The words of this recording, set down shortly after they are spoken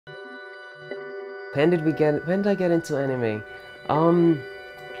When did I get into anime? Um,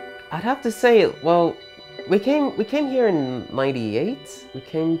 I'd have to say, well, we came here in '98. We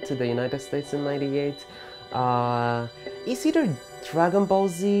came to the United States in '98. It's either Dragon Ball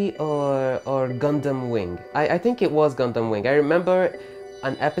Z or Gundam Wing. I think it was Gundam Wing. I remember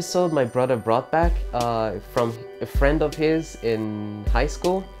an episode my brother brought back from a friend of his in high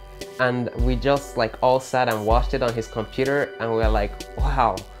school, and we just like all sat and watched it on his computer, and we were like,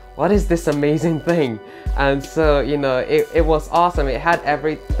 wow, what is this amazing thing? And so, it was awesome. It had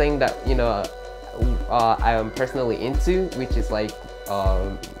everything that, I am personally into, which is like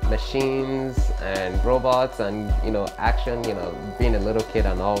machines and robots and, action, being a little kid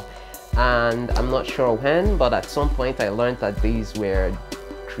and all. And I'm not sure when, but at some point I learned that these were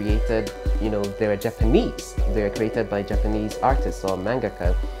created, they were Japanese. They were created by Japanese artists or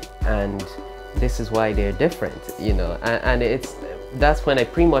mangaka. And this is why they're different, and that's when I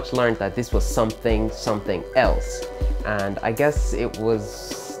pretty much learned that this was something else. And I guess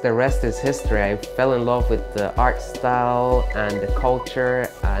the rest is history. I fell in love with the art style and the culture,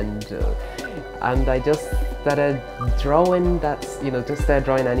 and I just started drawing just started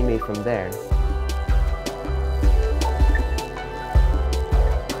drawing anime from there.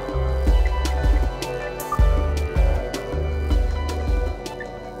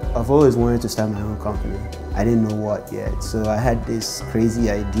 I've always wanted to start my own company. I didn't know what yet, so I had this crazy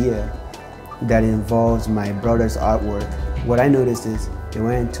idea that involves my brother's artwork. What I noticed is there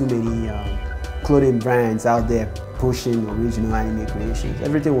weren't too many clothing brands out there pushing original anime creations.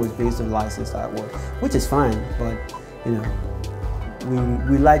 Everything was based on licensed artwork, which is fine, but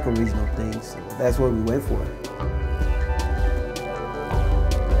we like original things, so that's what we went for.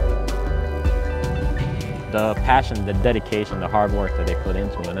 The passion, the dedication, the hard work that they put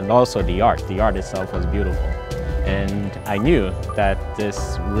into it, and also the art. The art itself was beautiful. And I knew that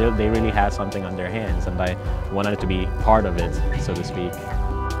they really had something on their hands, and I wanted to be part of it, so to speak.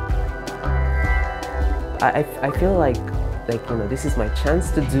 I feel like this is my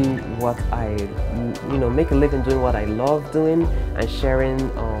chance to do what make a living doing what I love doing and sharing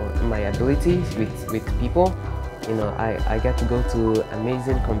my abilities with people. I get to go to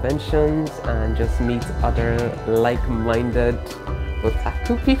amazing conventions and just meet other like-minded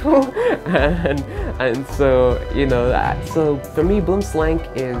otaku people, and so so for me, Boomslank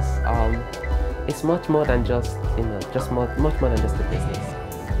is it's much more than just much more than just a business.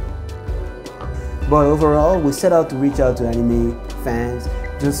 But overall, we set out to reach out to anime fans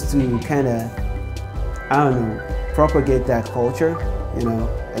just to kind of, propagate that culture,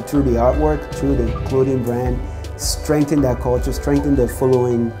 through the artwork, through the clothing brand. Strengthen that culture, strengthen the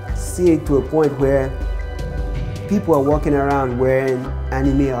following, see it to a point where people are walking around wearing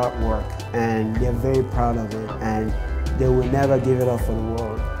anime artwork and they're very proud of it and they will never give it up for the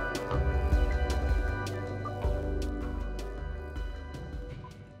world.